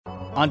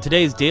On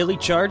today's Daily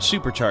Charge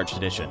Supercharged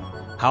edition,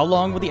 how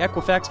long will the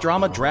Equifax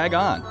drama drag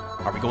on?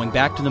 Are we going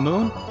back to the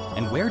moon?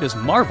 And where does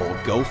Marvel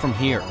go from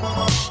here?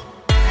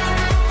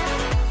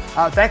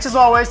 Thanks as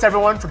always to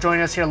everyone for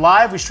joining us here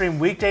live. We stream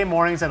weekday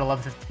mornings at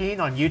 11:15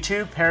 on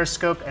YouTube,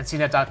 Periscope, and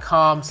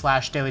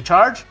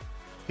cnet.com/dailycharge. If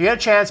you get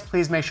a chance,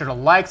 please make sure to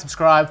like,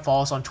 subscribe,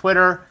 follow us on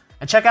Twitter,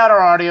 and check out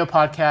our audio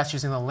podcast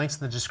using the links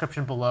in the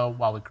description below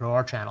while we grow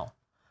our channel.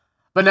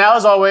 But now,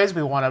 as always,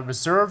 we want to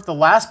reserve the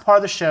last part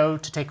of the show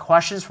to take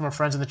questions from our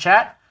friends in the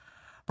chat.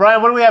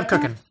 Brian, what do we have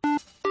cooking?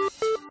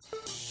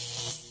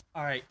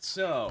 All right,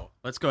 so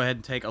let's go ahead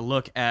and take a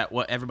look at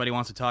what everybody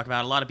wants to talk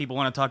about. A lot of people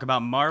want to talk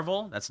about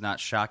Marvel. That's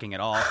not shocking at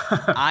all.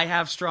 I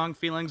have strong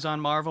feelings on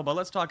Marvel, but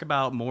let's talk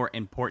about more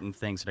important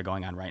things that are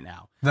going on right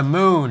now. The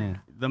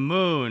moon. The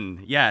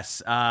moon,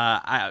 yes.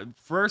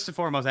 First and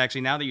foremost,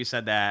 actually, now that you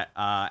said that,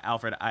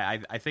 Alfred,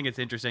 I think it's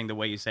interesting the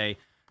way you say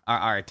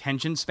our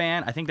attention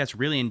span. I think that's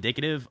really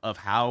indicative of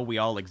how we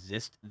all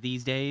exist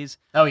these days.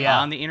 Oh, yeah.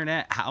 On the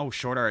internet, how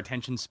short our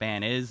attention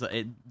span is.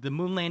 The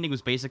moon landing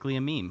was basically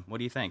a meme. What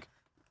do you think?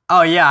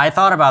 Oh, yeah, I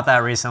thought about that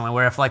recently,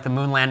 where if, like, the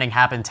moon landing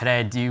happened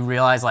today, do you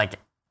realize, like,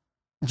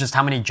 just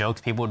how many jokes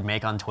people would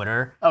make on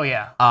Twitter? Oh,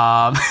 yeah.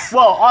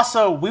 Well,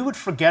 also, we would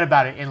forget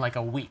about it in, like,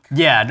 a week.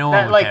 Yeah, no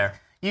one would care.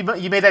 You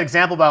made that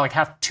example about,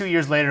 like, 2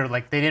 years later,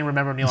 like, they didn't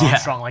remember Neil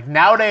Armstrong. Like,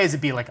 nowadays, it'd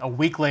be, like, a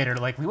week later.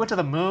 Like, we went to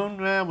the moon?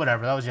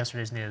 Whatever. That was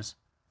yesterday's news.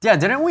 Yeah,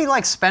 didn't we,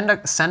 like, send,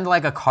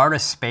 like, a car to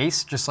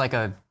space just, like,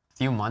 a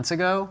few months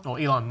ago? Well,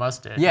 Elon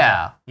Musk did.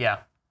 Yeah. Yeah.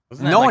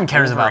 No one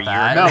cares about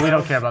that. No, we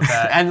don't care about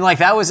that. And, like,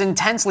 that was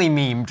intensely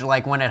memed,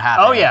 like, when it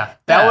happened. Oh, yeah.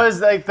 That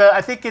was, like,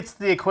 I think it's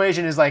the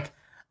equation is, like,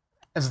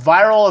 as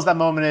viral as that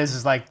moment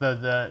is like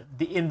the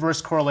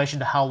inverse correlation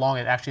to how long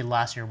it actually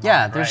lasts in your mind.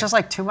 Yeah, there's just,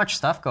 like, too much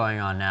stuff going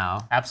on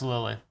now.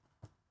 Absolutely.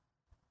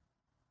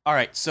 All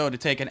right, so to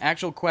take an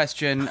actual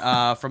question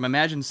from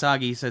Imagine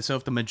Sagi, he says, so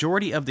if the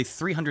majority of the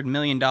 $300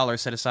 million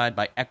set aside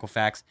by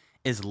Equifax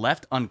is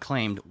left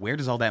unclaimed, where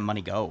does all that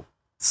money go?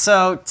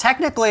 So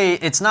technically,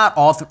 it's not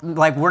all,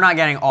 we're not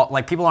getting all,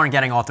 like, people aren't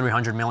getting all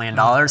 $300 million.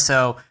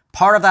 So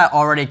part of that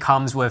already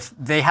comes with,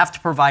 they have to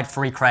provide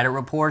free credit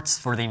reports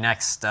for the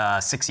next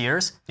 6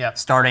 years. Yep.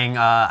 Starting,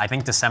 I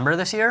think, December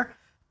this year.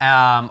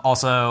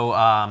 Also,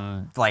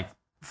 like,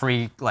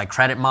 free, like,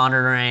 credit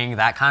monitoring,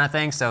 that kind of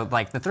thing. So,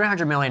 like, the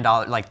 $300 million,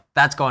 like,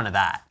 that's going to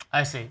that.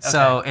 I see. Okay.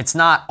 So it's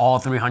not all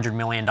 $300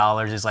 million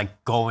is,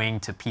 like, going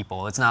to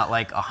people. It's not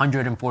like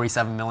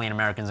 147 million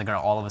Americans are going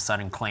to all of a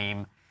sudden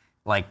claim,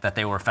 like, that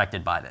they were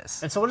affected by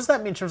this. And so what does that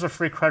mean in terms of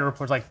free credit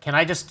reports? Like, can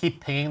I just keep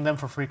pinging them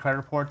for free credit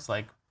reports,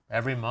 like,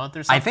 every month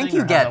or something? I think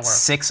you get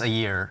 6 a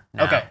year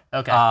now.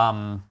 Okay.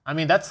 I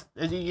mean,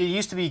 it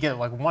used to be you get,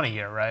 like, 1 a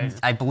year, right?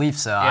 I believe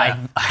so. Yeah.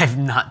 I've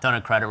not done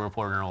a credit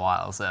report in a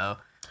while, so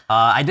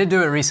I did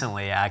do it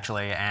recently,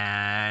 actually,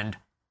 and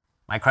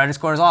my credit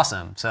score is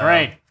awesome. So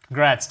great.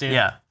 Congrats, dude.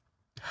 Yeah.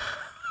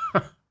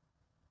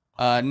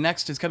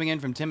 Next is coming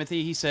in from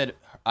Timothy. He said,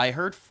 I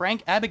heard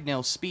Frank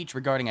Abagnale's speech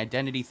regarding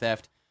identity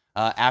theft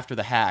after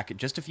the hack.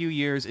 Just a few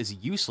years is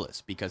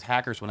useless because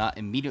hackers will not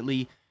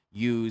immediately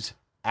use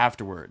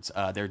afterwards.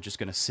 They're just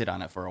going to sit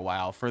on it for a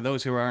while. For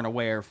those who aren't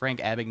aware, Frank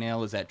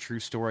Abagnale is that true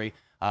story.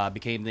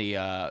 Became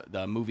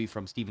the movie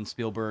from Steven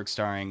Spielberg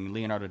starring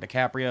Leonardo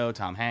DiCaprio,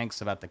 Tom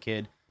Hanks, about the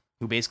kid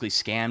who basically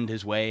scammed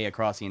his way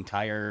across the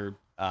entire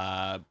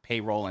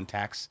payroll and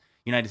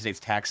United States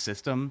tax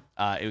system.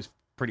 It was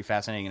pretty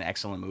fascinating and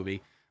excellent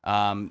movie.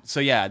 So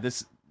yeah,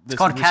 this it's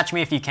called Catch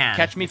Me If You Can.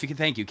 Catch Me If You Can.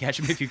 Thank you. Catch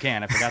Me If You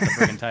Can. I forgot the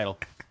friggin' title.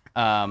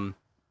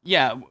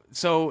 Yeah,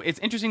 so it's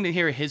interesting to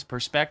hear his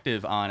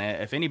perspective on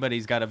it. If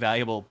anybody's got a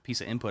valuable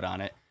piece of input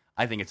on it,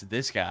 I think it's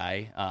this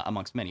guy,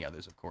 amongst many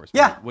others, of course.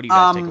 Yeah. What do you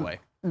guys take away?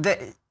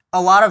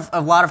 A lot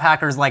of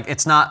hackers, like,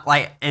 it's not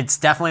like, it's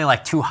definitely,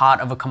 like, too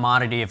hot of a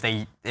commodity if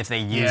they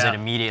use it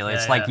immediately.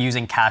 It's like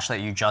using cash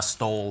that you just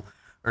stole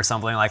or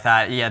something like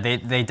that. Yeah,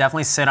 they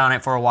definitely sit on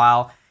it for a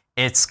while.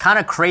 It's kind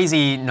of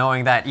crazy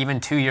knowing that even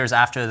 2 years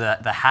after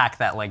the hack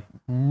that, like,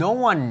 no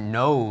one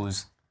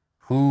knows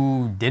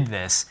who did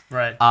this.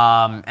 Right.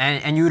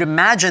 And you would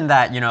imagine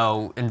that, you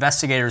know,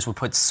 investigators would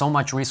put so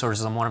much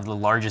resources on one of the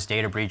largest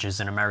data breaches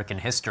in American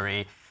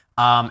history.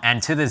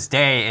 And to this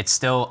day, it's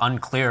still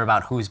unclear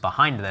about who's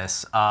behind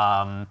this.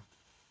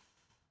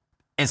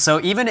 And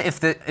so even if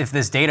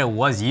this data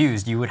was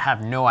used, you would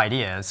have no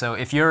idea. So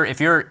if your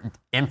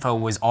info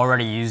was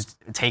already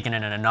taken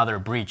in another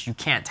breach, you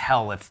can't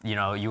tell if, you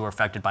know, you were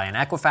affected by an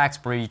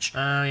Equifax breach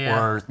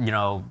or, you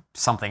know,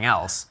 something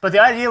else. But the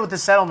idea with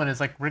this settlement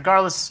is, like,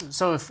 regardless.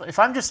 So if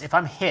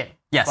I'm hit,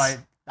 yes, by,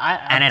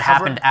 and it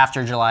happened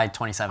after July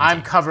 2017,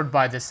 I'm covered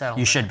by this settlement.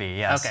 You should be,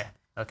 yes. Okay.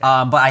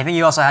 But I think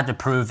you also had to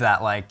prove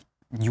that, like,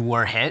 you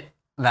were hit.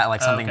 That,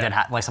 like, something did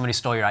like somebody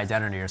stole your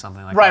identity or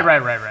something like that.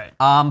 Right.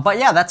 But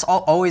yeah, that's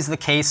always the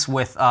case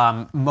with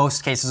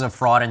most cases of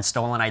fraud and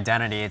stolen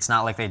identity. It's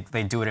not like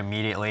they do it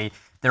immediately.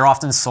 They're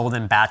often sold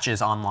in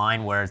batches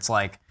online where it's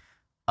like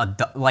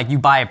you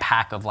buy a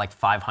pack of like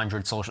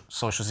 500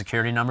 social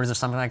security numbers or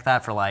something like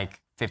that for like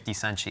 50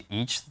 cents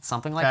each,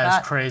 something like That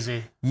that. is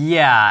crazy.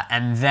 Yeah,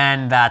 and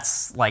then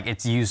that's like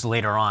it's used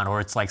later on, or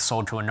it's like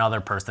sold to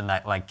another person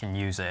that like can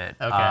use it.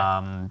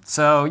 Okay.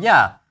 So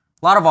yeah,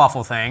 a lot of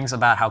awful things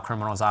about how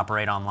criminals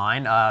operate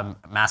online.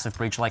 Massive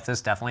breach like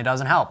this definitely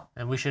doesn't help.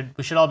 And we should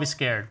all be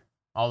scared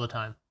all the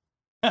time.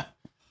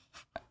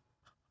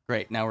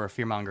 Great. Now we're a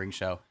fear-mongering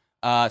show.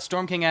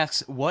 Storm King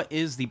asks, what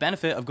is the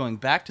benefit of going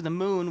back to the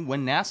moon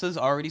when NASA's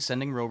already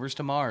sending rovers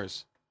to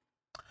Mars?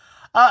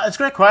 It's a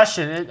great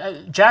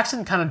question.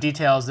 Jackson kind of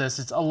details this.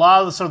 It's a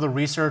lot of the sort of the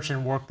research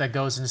and work that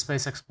goes into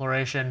space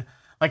exploration.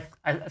 Like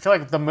I feel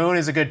like the moon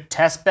is a good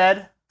test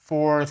bed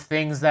for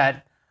things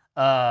that,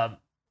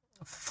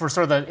 for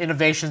sort of the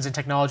innovations in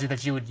technology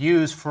that you would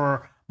use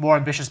for more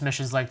ambitious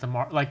missions like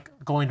like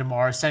going to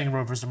Mars, sending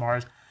rovers to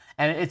Mars.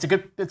 And it's a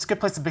good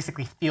place to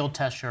basically field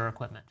test your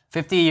equipment.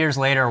 50 years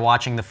later,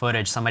 watching the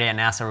footage, somebody at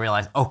NASA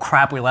realized, oh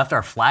crap, we left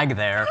our flag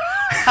there.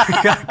 We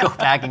gotta go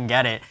back and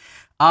get it.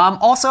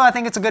 Also, I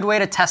think it's a good way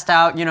to test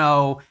out,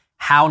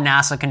 how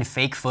NASA can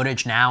fake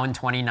footage now in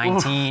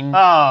 2019.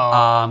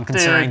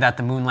 Considering that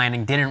the moon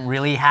landing didn't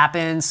really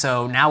happen.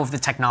 So now with the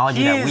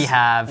technology that we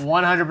have,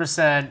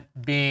 100%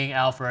 being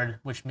Alfred,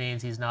 which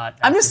means he's not.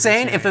 I'm just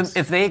saying,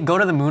 if they go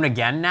to the moon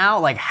again now,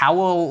 like how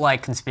will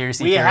like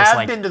conspiracy we theorists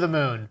have been to the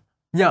moon.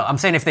 Yeah, I'm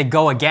saying if they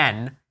go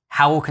again,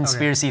 how will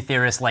conspiracy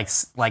theorists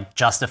like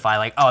justify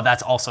like, oh,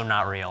 that's also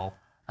not real?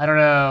 I don't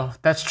know.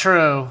 That's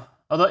true.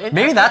 Although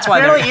maybe that's why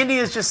apparently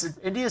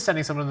India's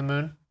sending someone to the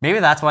moon. Maybe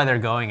that's why they're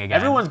going again.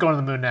 Everyone's going to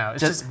the moon now.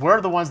 It's just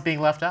we're the ones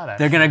being left out.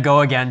 Actually. They're gonna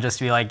go again just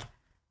to be like,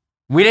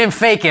 we didn't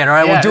fake it. All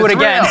right, we'll do it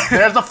again.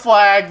 There's the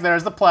flag.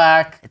 There's the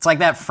plaque. It's like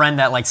that friend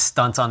that like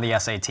stunts on the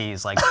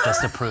SATs, like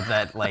just to prove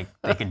that like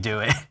they could do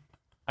it.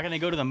 How can they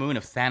go to the moon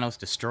if Thanos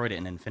destroyed it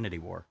in Infinity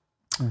War?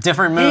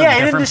 Different moon. Yeah,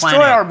 he didn't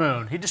destroy our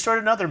moon. He destroyed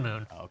another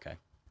moon. Oh, okay,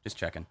 just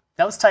checking.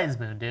 That was Titan's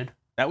moon, dude.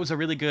 That was a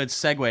really good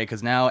segue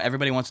because now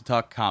everybody wants to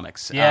talk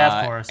comics. Yeah,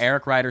 of course.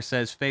 Eric Ryder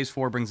says Phase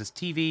 4 brings us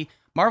TV.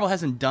 Marvel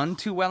hasn't done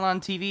too well on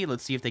TV.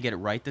 Let's see if they get it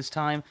right this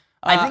time.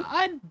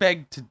 I'd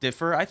beg to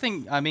differ.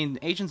 I mean,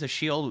 Agents of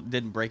S.H.I.E.L.D.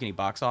 didn't break any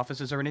box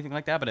offices or anything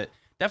like that, but it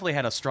definitely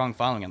had a strong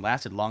following and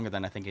lasted longer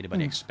than I think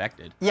anybody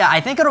expected. Yeah, I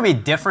think it'll be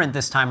different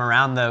this time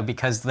around, though,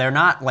 because they're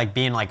not, like,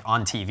 being, like,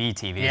 on TV.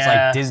 Yeah. It's,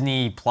 like,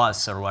 Disney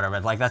Plus or whatever.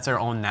 Like, that's their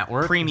own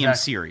network. Premium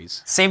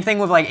series. Same thing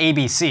with, like,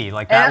 ABC.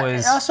 Like, that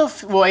was... Also,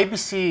 well,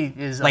 ABC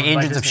is... Like,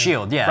 Agents of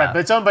S.H.I.E.L.D., yeah. Right, but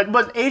it's owned by...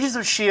 But Agents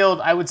of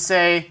S.H.I.E.L.D., I would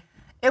say,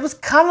 it was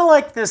kind of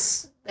like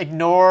this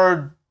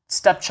ignored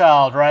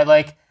stepchild, right?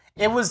 Like,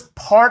 it was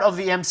part of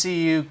the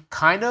MCU,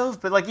 kind of,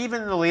 but, like,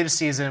 even in the latest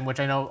season, which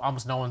I know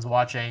almost no one's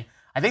watching...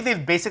 I think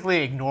they've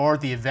basically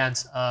ignored the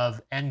events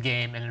of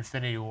Endgame and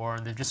Infinity War,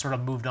 and they've just sort of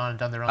moved on and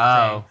done their own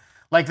thing.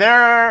 Like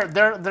they're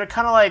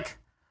kind of like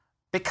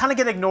they kind of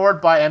get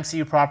ignored by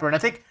MCU proper. And I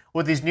think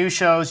with these new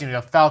shows, you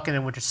have Falcon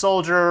and Winter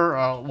Soldier,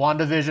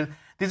 WandaVision.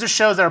 These are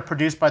shows that are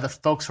produced by the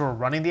folks who are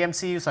running the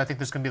MCU, so I think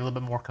there's going to be a little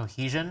bit more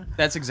cohesion.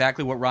 That's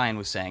exactly what Ryan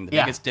was saying. The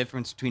biggest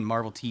difference between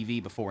Marvel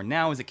TV before and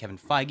now is that Kevin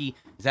Feige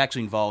is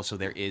actually involved, so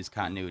there is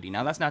continuity.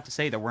 Now, that's not to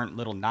say there weren't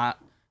little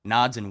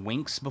nods and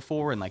winks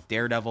before, and like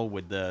Daredevil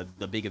with the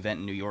big event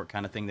in New York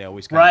kind of thing they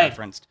always kind of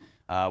referenced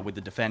with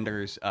the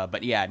Defenders.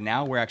 But yeah,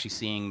 now we're actually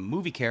seeing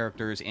movie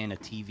characters in a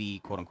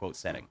TV quote-unquote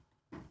setting.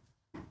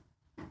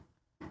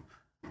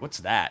 What's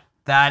that?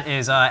 That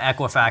is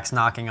Equifax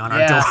knocking on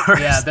our doors.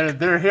 Yeah,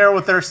 they're here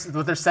with their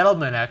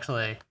settlement,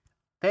 actually.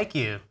 Thank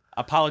you.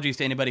 Apologies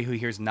to anybody who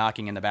hears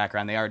knocking in the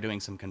background. They are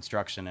doing some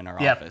construction in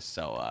our office,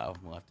 so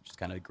we'll have to just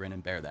kind of grin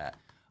and bear that.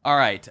 All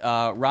right,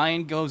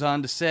 Ryan goes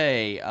on to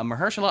say,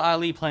 Mahershala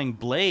Ali playing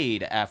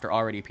Blade after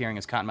already appearing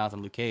as Cottonmouth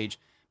and Luke Cage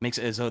makes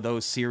it as though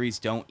those series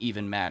don't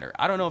even matter.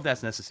 I don't know if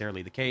that's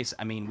necessarily the case.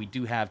 I mean, we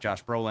do have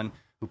Josh Brolin,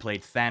 who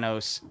played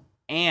Thanos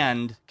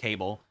and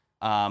Cable.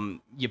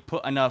 You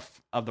put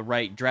enough of the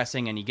right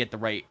dressing and you get the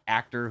right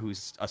actor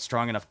who's a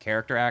strong enough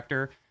character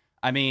actor.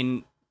 I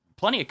mean,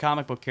 plenty of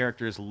comic book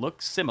characters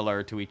look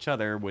similar to each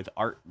other with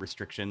art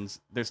restrictions.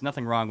 There's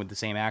nothing wrong with the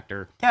same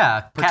actor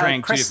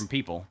portraying two different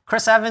people.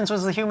 Chris Evans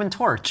was the Human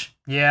Torch.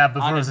 Yeah,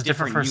 but it was a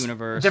different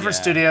universe. Different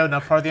studio,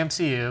 not part of the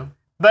MCU.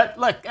 But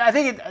look, I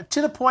think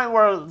to the point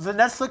where the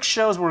Netflix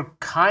shows were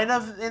kind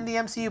of in the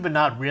MCU, but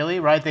not really,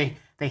 right?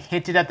 They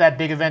hinted at that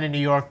big event in New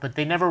York, but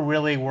they never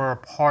really were a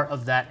part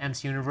of that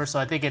MCU universe. So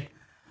I think it,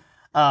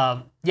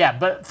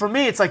 but for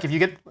me, it's like if you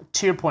get,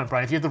 to your point,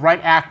 Brian, if you have the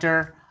right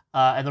actor,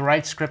 and the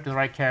right script and the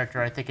right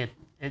character, I think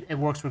it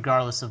works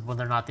regardless of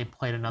whether or not they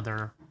played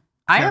another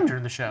character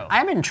in the show.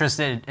 I'm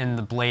interested in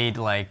the Blade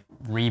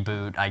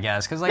reboot, I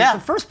guess, because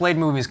the first Blade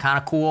movie is kind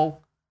of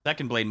cool.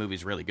 Second Blade movie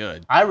is really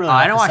good. I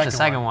didn't watch the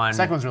second one. The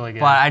second one's really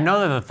good. But I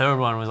know that the third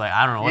one was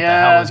I don't know what the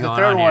hell was going on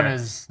here. The third one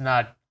is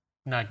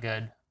not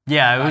good.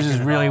 Yeah, it was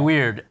just really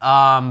weird.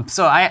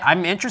 So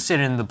I'm interested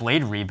in the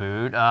Blade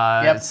reboot.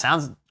 It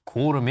sounds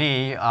cool to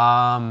me.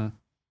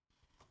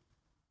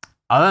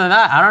 Other than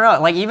that, I don't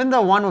know. Like even the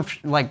one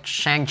with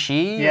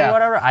Shang-Chi or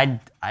whatever, I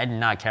did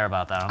not care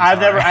about that. I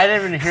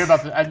didn't even hear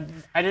about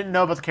I didn't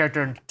know about the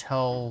character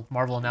until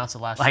Marvel announced it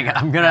last year.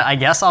 I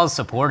guess I'll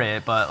support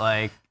it, but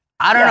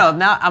I don't know.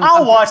 Now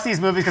I'll watch these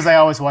movies because I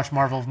always watch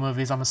Marvel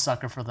movies. I'm a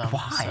sucker for them.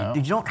 Why? So.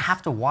 You don't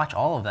have to watch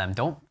all of them.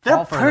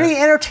 They're pretty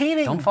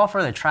entertaining. Don't fall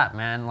for the trap,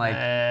 man. Like,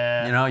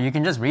 you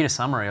can just read a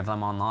summary of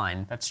them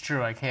online. That's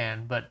true, I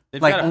can, but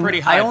They've got a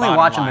pretty high I only bottom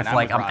watch them line. if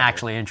like I'm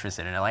actually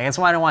interested in it. Like that's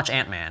why I don't watch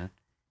Ant-Man.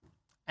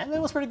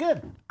 Ant-Man was pretty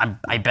good.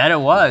 I bet it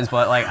was,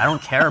 but like I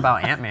don't care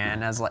about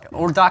Ant-Man as like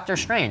or Doctor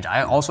Strange.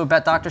 I also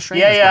bet Doctor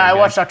Strange. Yeah, I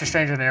watched Doctor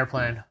Strange on an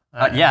airplane.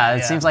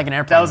 It seems like an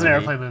airplane. That was an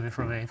airplane movie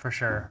for me, for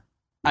sure.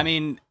 I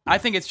mean, I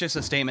think it's just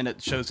a statement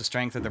that shows the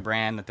strength of the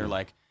brand, that they're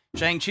like,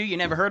 Shang-Chi, you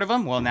never heard of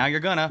him? Well, now you're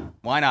gonna.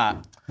 Why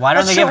not? Why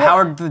don't they give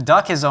Howard the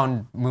Duck his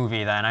own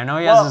movie then? I know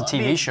he has a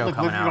TV show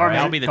coming out, right?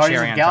 That'll be the Guardians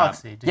cherry of on the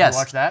Galaxy. top. Did you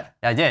watch that?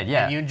 I did,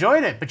 yeah. And you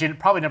enjoyed it, but you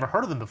probably never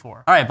heard of them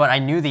before. All right, but I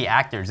knew the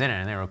actors in it,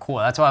 and they were cool.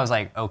 That's why I was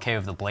like okay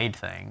with the Blade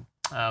thing.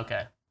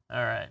 Okay,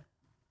 all right.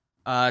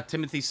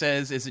 Timothy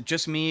says, is it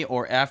just me,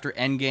 or after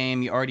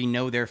Endgame, you already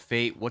know their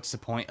fate? What's the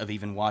point of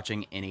even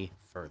watching any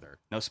further?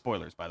 No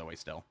spoilers, by the way,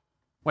 still.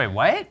 Wait,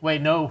 what?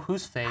 Wait, no,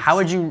 whose fate? How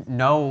would you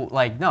know?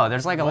 Like, no,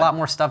 there's like a lot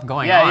more stuff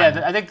going on.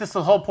 Yeah, I think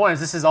the whole point is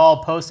this is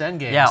all post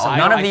Endgame. Yeah, so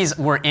none of these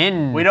were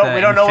in. We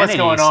don't know what's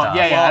going on. Stuff.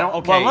 Yeah.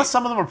 Well, unless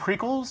some of them are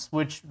prequels,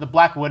 which the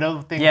Black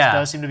Widow thing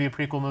does seem to be a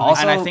prequel movie.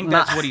 Also, and I think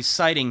that's what he's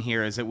citing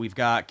here is that we've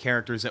got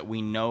characters that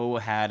we know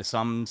had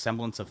some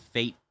semblance of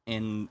fate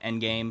in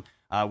Endgame,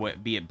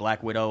 be it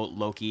Black Widow,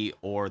 Loki,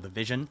 or the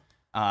Vision.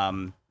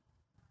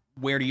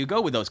 Where do you go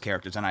with those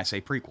characters? And I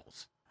say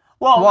prequels.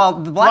 Well,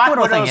 the Black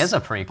Widow thing is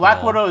a prequel.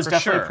 Black Widow is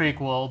definitely a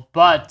prequel,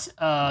 but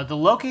the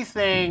Loki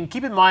thing,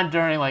 keep in mind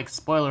during, like,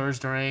 spoilers,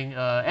 during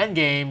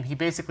Endgame, he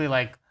basically,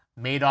 like,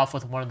 made off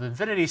with one of the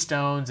Infinity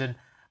Stones, and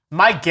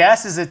my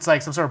guess is it's,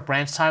 like, some sort of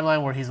branch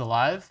timeline where he's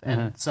alive,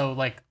 and so,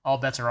 like, all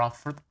bets are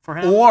off for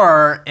him.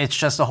 Or it's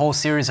just a whole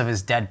series of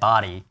his dead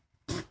body.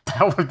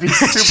 That would be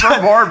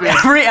super morbid.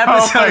 Every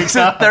episode is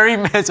 30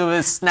 minutes of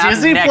his snapped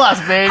Disney neck Plus,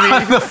 baby.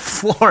 on the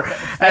floor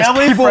as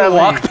Family people friendly.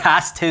 walk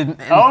past him.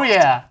 Oh,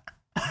 yeah.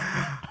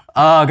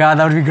 Oh, God,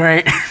 that would be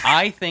great.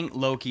 I think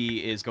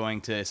Loki is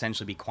going to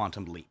essentially be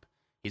Quantum Leap.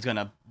 He's going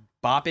to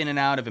bop in and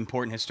out of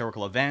important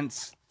historical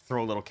events,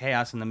 throw a little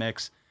chaos in the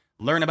mix,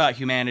 learn about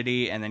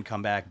humanity, and then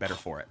come back better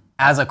for it.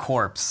 As a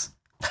corpse.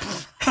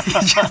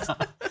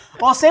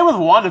 Well, same with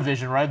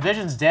WandaVision, right?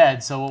 Vision's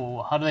dead,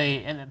 so how do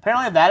they... And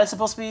apparently that is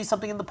supposed to be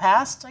something in the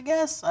past, I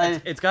guess?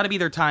 It's got to be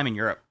their time in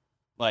Europe.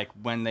 Like,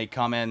 when they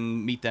come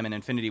and meet them in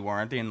Infinity War,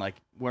 aren't they in, like,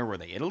 where were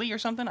they, Italy or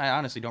something? I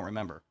honestly don't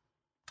remember.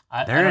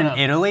 They're in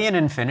Italy in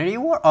Infinity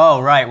War? Oh,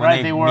 right,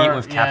 when they meet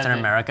with Captain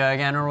America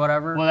again or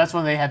whatever? Well, that's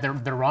when they had their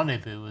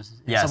rendezvous, was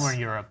somewhere in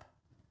Europe.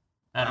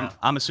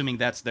 I'm assuming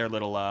that's their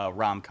little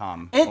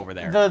rom-com over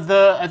there.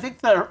 I think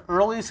the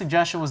early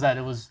suggestion was that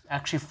it was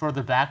actually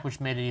further back,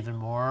 which made it even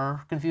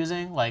more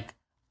confusing, like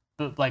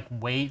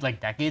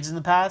decades in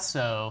the past,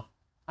 so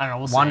I don't know,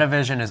 we'll see.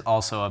 WandaVision is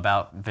also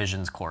about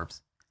Vision's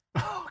corpse.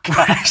 Oh,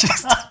 gosh.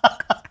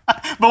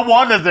 But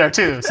Wanda's there,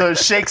 too, so it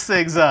shakes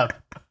things up.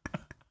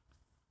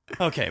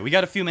 Okay, we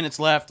got a few minutes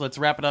left. Let's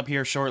wrap it up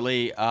here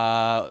shortly.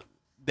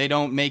 They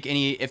don't make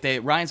any...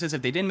 Ryan says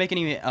if they didn't make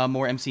any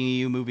more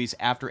MCU movies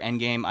after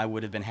Endgame, I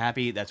would have been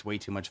happy. That's way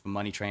too much of a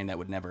money train. That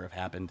would never have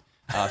happened.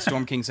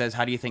 Storm King says,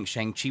 how do you think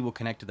Shang-Chi will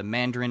connect to the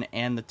Mandarin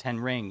and the Ten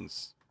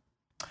Rings?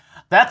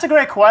 That's a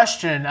great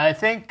question. I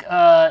think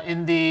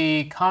in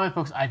the comic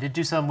books, I did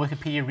do some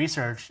Wikipedia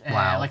research. And,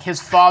 like his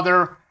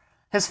father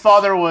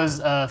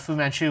was Fu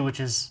Manchu, which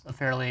is a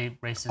fairly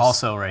racist.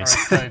 Also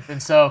racist.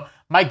 And so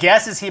my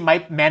guess is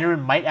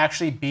Mandarin might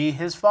actually be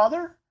his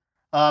father,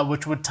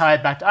 which would tie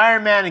it back to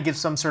Iron Man and give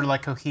some sort of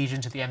like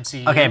cohesion to the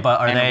MCU. Okay, but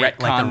are they like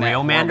the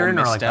real Mandarin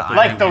or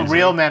like the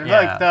real Mandarin?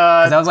 Yeah. Like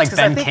that was like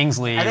Ben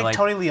Kingsley. I think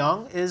Tony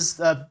Leung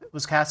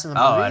was cast in the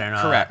movie. Oh, I don't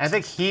know. Correct. I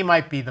think he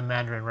might be the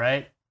Mandarin,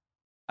 right?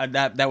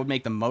 That would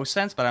make the most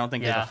sense, but I don't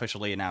think they've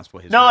officially announced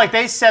what his... No, like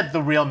they said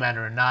the real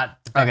Mandarin, not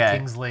Ben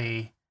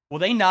Kingsley. Well,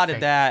 they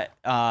nodded that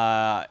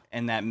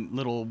in that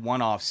little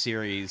one-off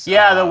series.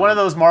 Yeah, one of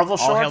those Marvel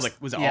shorts.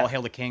 All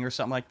Hail the King or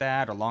something like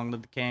that, or Long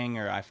Live the King,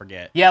 or I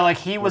forget. Yeah, like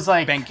he was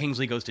like... Ben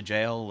Kingsley goes to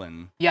jail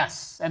and...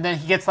 Yes, and then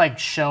he gets like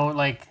shown,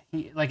 like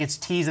it's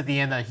teased at the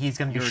end that he's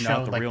going to be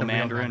shown the like real the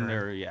Mandarin.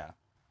 Or, yeah.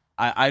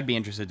 I'd be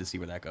interested to see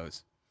where that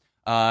goes.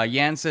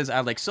 Yan says,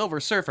 I like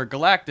Silver Surfer,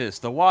 Galactus,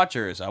 The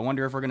Watchers. I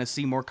wonder if we're going to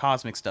see more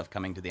cosmic stuff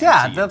coming to the MCU.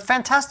 Yeah, the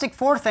Fantastic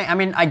Four thing. I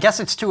mean, I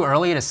guess it's too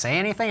early to say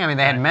anything. I mean,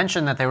 they had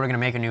mentioned that they were going to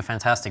make a new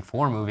Fantastic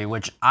Four movie,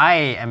 which I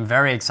am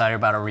very excited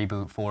about a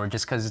reboot for,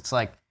 just because it's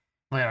like...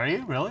 Wait, are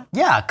you? Really?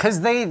 Yeah, because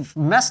they've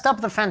messed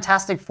up the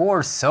Fantastic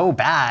Four so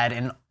bad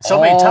in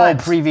many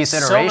times. Previous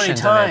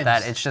iterations of it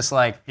that it's just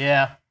like...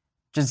 Yeah.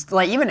 Just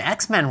like, even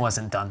X-Men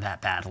wasn't done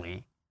that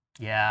badly.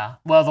 Yeah.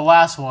 Well, the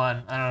last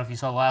one, I don't know if you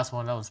saw the last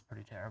one, that was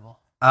pretty terrible.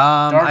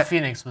 Dark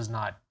Phoenix was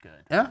not good.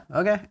 Yeah,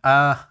 okay.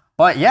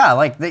 But yeah,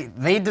 like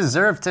they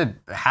deserve to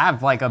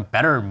have like a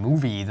better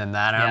movie than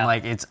that.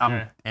 And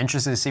I'm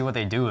interested to see what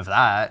they do with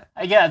that.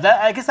 Yeah,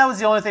 I guess that was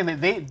the only thing that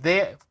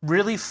they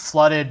really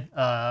flooded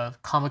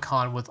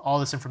Comic-Con with all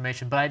this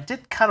information. But I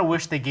did kind of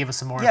wish they gave us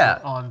some more info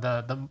on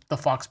the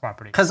Fox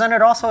property. Because then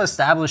it also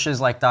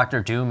establishes like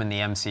Doctor Doom in the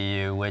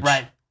MCU, which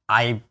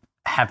I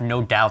have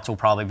no doubts will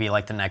probably be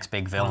like the next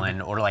big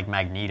villain, or like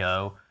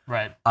Magneto.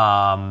 Right.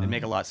 It'd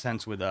make a lot of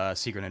sense with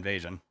Secret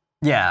Invasion.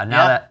 Yeah.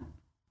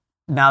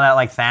 Now that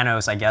like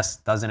Thanos, I guess,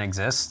 doesn't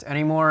exist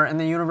anymore in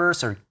the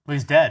universe, or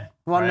he's dead.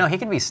 Well, no, he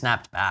can be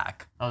snapped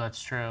back. Oh,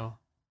 that's true.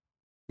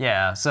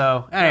 Yeah.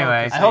 So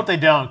anyway, I hope they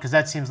don't, because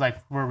that seems like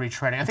we're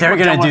retreading. I think they're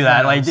gonna do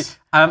that. Like,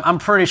 I'm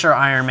pretty sure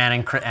Iron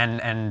Man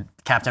and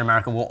Captain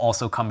America will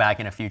also come back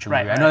in a future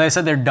movie. I know they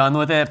said they're done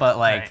with it, but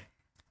like,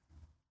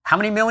 how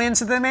many millions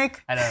did they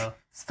make? I know.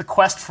 It's the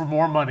quest for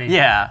more money.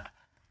 Yeah.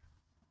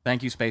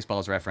 Thank you,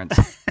 Spaceballs reference.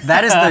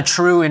 That is the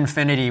true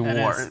Infinity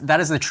War. That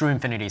is the true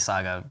Infinity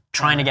Saga.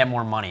 Trying to get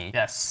more money.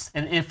 Yes,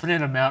 an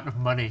infinite amount of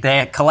money.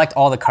 They collect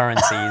all the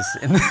currencies.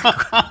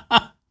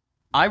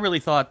 I really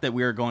thought that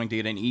we were going to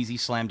get an easy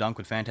slam dunk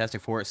with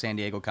Fantastic Four at San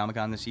Diego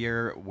Comic-Con this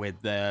year, with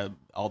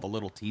all the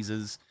little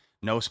teases.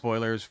 No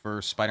spoilers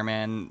for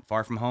Spider-Man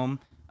Far From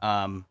Home.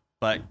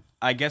 But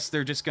I guess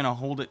they're just going to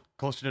hold it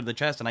closer to the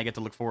chest, and I get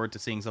to look forward to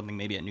seeing something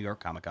maybe at New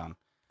York Comic-Con.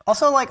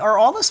 Also, like, are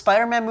all the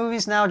Spider-Man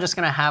movies now just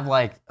gonna have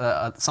like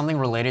something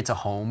related to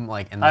home,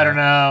 like? I don't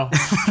know.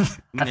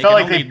 I felt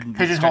like they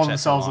pigeonholed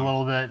themselves a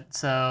little bit,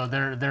 so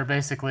they're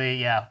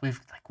basically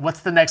we've like, what's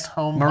the next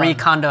home? Marie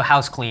Kondo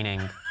house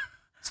cleaning,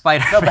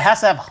 Spider-Man. No, but it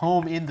has to have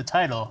home in the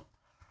title.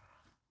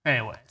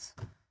 Anyways,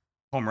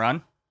 Home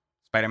Run,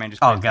 Spider-Man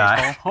just plays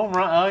baseball. Home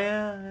Run. Oh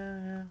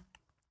yeah.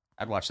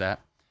 I'd watch that.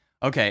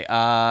 Okay,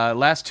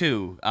 last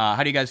two.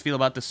 How do you guys feel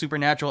about the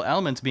supernatural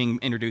elements being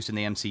introduced in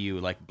the MCU,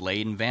 like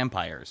Blade and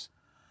vampires?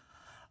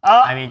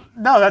 I mean,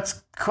 no, I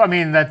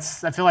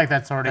feel like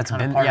that's already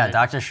kind of part of it.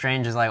 Doctor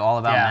Strange is like all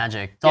about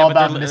magic. It's all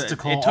about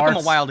mystical It took them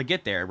a while to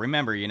get there.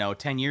 Remember,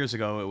 10 years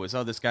ago, it was,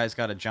 this guy's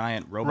got a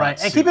giant robot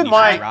suit and keep in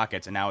mind,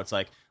 rockets, and now it's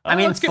like, I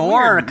mean,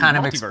 Thor kind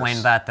of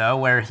explained that, though,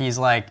 where he's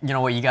like,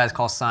 what you guys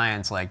call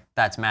science, like,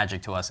 that's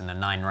magic to us in the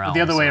 9 realms.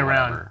 The other way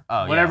around.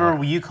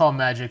 Whatever you call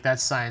magic,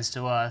 that's science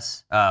to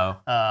us.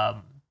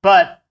 Oh.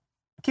 But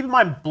keep in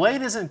mind,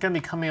 Blade isn't going to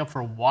be coming up for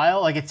a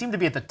while. Like, it seemed to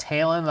be at the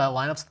tail end of that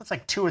lineup, so that's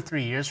like 2 or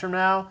 3 years from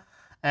now.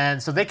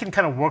 And so they can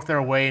kind of work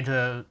their way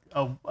into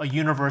a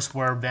universe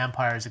where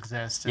vampires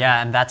exist.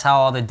 And that's how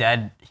all the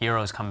dead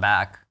heroes come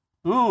back.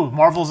 Ooh,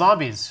 Marvel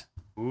Zombies.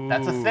 Ooh.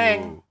 That's a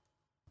thing.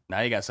 Now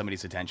you got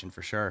somebody's attention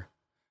for sure.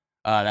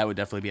 That would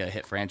definitely be a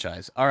hit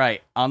franchise. All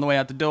right, on the way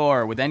out the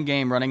door, with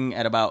Endgame running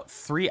at about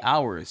 3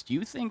 hours, do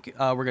you think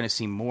we're going to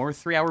see more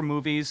 3-hour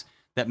movies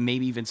that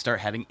maybe even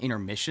start having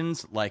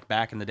intermissions like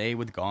back in the day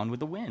with Gone with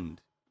the Wind?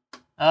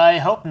 I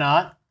hope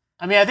not.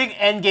 I mean, I think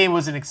Endgame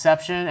was an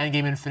exception.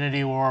 Endgame,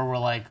 Infinity War were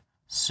like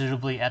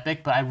suitably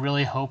epic, but I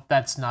really hope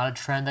that's not a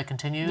trend that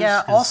continues.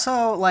 Yeah.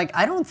 Also, like,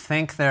 I don't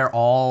think they're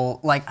all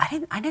like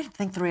I didn't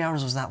think 3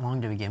 hours was that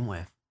long to begin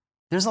with.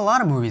 There's a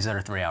lot of movies that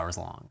are 3 hours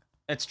long.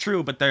 It's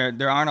true, but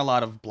there aren't a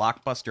lot of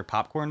blockbuster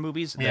popcorn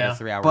movies that are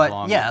 3 hours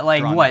long. But yeah,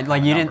 like what?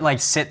 Like you didn't like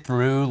sit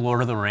through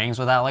Lord of the Rings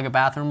without like a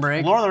bathroom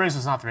break? Lord of the Rings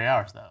was not 3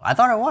 hours though. I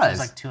thought it was. It was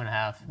like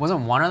 2.5. Wasn't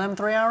one of them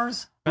 3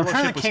 hours?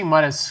 Return of the King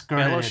might have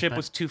skirted Fellowship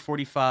was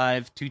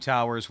 2:45. Two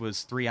Towers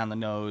was 3 on the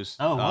nose.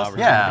 Oh, was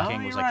Return of the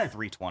King was like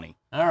 3:20.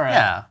 All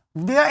right.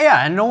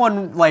 Yeah, and no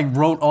one like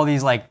wrote all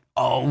these like,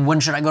 when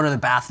should I go to the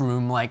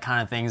bathroom, like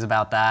kind of things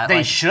about that.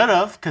 They should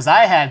have, because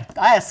I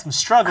had some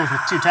struggles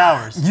with Two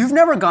Towers. You've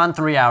never gone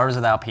 3 hours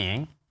without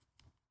peeing?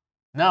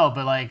 No,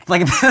 but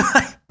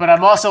but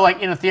I'm also like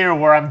in a theater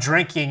where I'm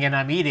drinking and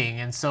I'm eating,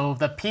 and so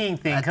the peeing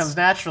thing comes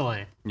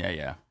naturally.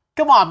 Yeah.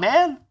 Come on,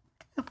 man.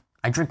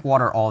 I drink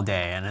water all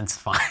day, and it's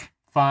fine.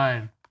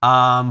 Fine.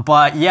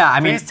 But yeah, I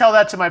mean, please tell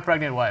that to my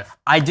pregnant wife.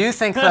 I do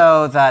think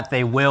though that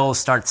they will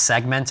start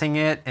segmenting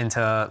it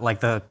into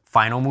like the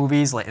final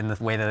movies, like in the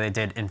way that they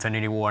did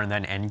Infinity War and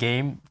then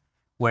Endgame,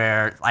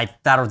 where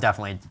that'll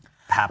definitely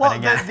happen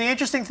again. The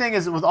interesting thing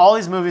is with all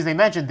these movies they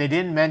mentioned, they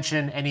didn't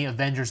mention any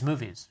Avengers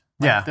movies.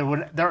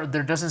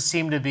 There doesn't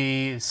seem to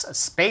be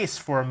space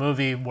for a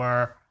movie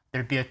where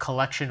there'd be a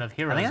collection of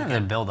heroes. I think they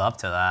build up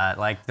to that.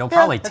 Like they'll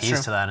probably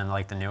tease to that in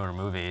like the newer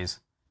movies.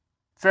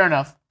 Fair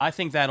enough. I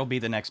think that'll be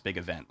the next big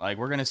event. Like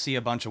we're gonna see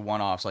a bunch of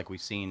one-offs like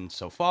we've seen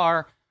so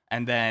far,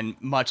 and then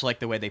much like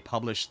the way they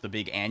published the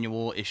big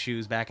annual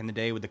issues back in the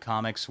day with the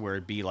comics, where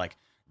it'd be like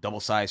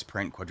double-size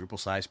print,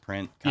 quadruple-size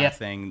print kind of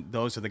thing.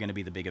 Those are going to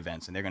be the big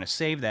events, and they're going to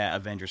save that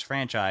Avengers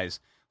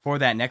franchise for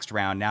that next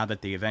round. Now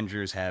that the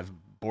Avengers have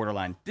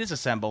borderline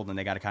disassembled, and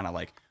they got to kind of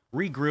like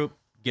regroup,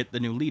 get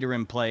the new leader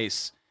in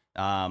place,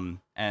 and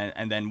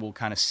then we'll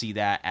kind of see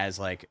that as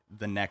like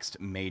the next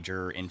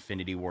major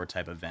Infinity War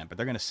type event. But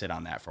they're going to sit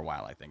on that for a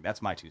while. I think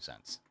that's my 2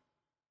 cents.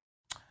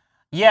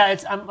 Yeah,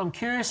 I'm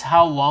curious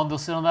how long they'll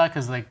sit on that,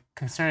 because like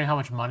considering how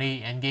much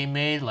money Endgame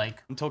made,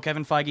 like until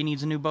Kevin Feige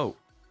needs a new boat.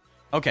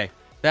 Okay,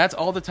 That's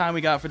all the time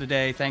we got for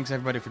today. Thanks,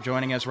 everybody, for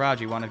joining us.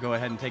 Raj, you want to go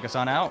ahead and take us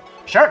on out?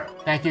 Sure.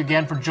 Thank you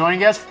again for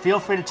joining us. Feel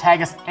free to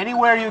tag us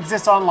anywhere you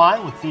exist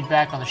online with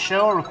feedback on the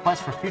show or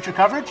requests for future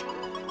coverage.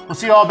 We'll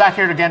see you all back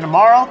here again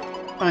tomorrow.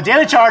 For the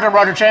Daily Charge, I'm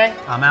Roger Chang.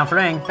 I'm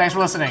Alfred Ng. Thanks for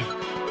listening.